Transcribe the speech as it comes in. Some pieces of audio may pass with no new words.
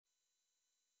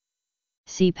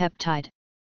C-peptide.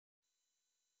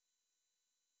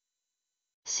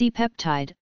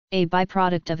 C-peptide, a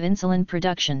byproduct of insulin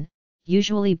production,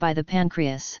 usually by the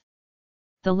pancreas.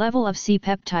 The level of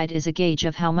C-peptide is a gauge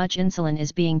of how much insulin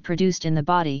is being produced in the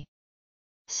body.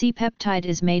 C-peptide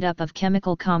is made up of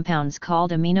chemical compounds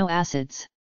called amino acids.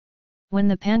 When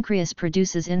the pancreas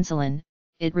produces insulin,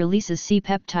 it releases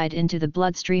C-peptide into the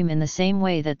bloodstream in the same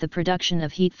way that the production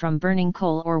of heat from burning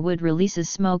coal or wood releases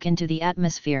smoke into the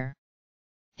atmosphere.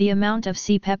 The amount of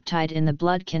C-peptide in the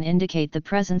blood can indicate the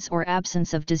presence or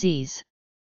absence of disease.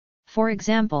 For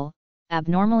example,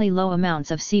 abnormally low amounts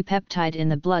of C-peptide in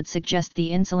the blood suggest the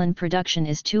insulin production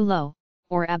is too low,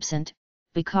 or absent,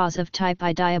 because of type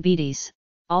I diabetes,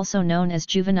 also known as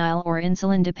juvenile or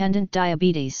insulin-dependent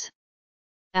diabetes.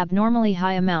 Abnormally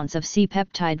high amounts of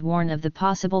C-peptide warn of the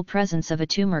possible presence of a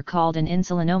tumor called an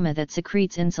insulinoma that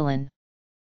secretes insulin.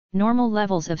 Normal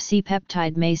levels of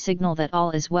C-peptide may signal that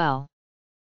all is well.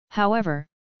 However,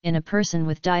 in a person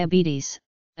with diabetes,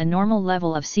 a normal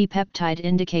level of C-peptide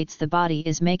indicates the body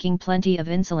is making plenty of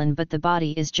insulin but the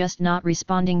body is just not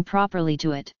responding properly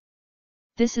to it.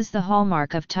 This is the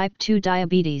hallmark of type 2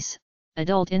 diabetes,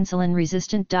 adult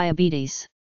insulin-resistant diabetes.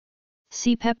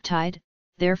 C-peptide,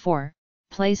 therefore,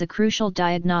 plays a crucial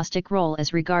diagnostic role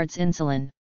as regards insulin.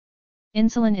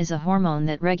 Insulin is a hormone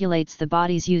that regulates the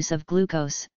body's use of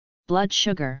glucose, blood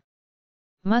sugar.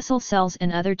 Muscle cells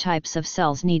and other types of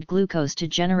cells need glucose to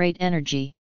generate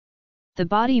energy. The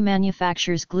body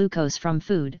manufactures glucose from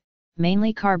food,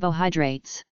 mainly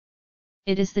carbohydrates.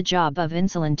 It is the job of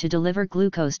insulin to deliver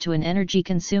glucose to an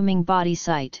energy-consuming body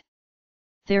site.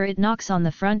 There it knocks on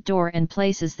the front door and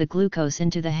places the glucose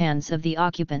into the hands of the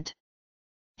occupant.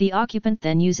 The occupant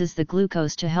then uses the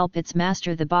glucose to help its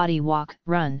master the body walk,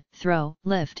 run, throw,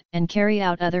 lift, and carry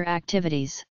out other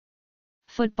activities.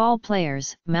 Football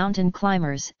players, mountain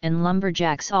climbers, and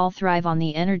lumberjacks all thrive on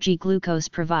the energy glucose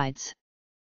provides.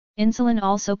 Insulin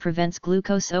also prevents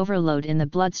glucose overload in the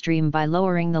bloodstream by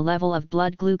lowering the level of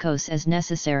blood glucose as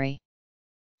necessary.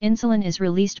 Insulin is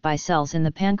released by cells in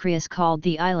the pancreas called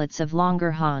the islets of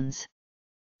Langerhans.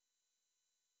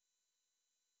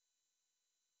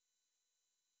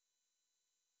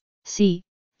 C,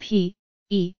 P,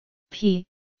 E, P,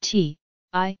 T,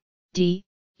 I, D,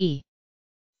 E.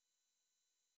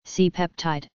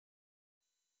 C-peptide.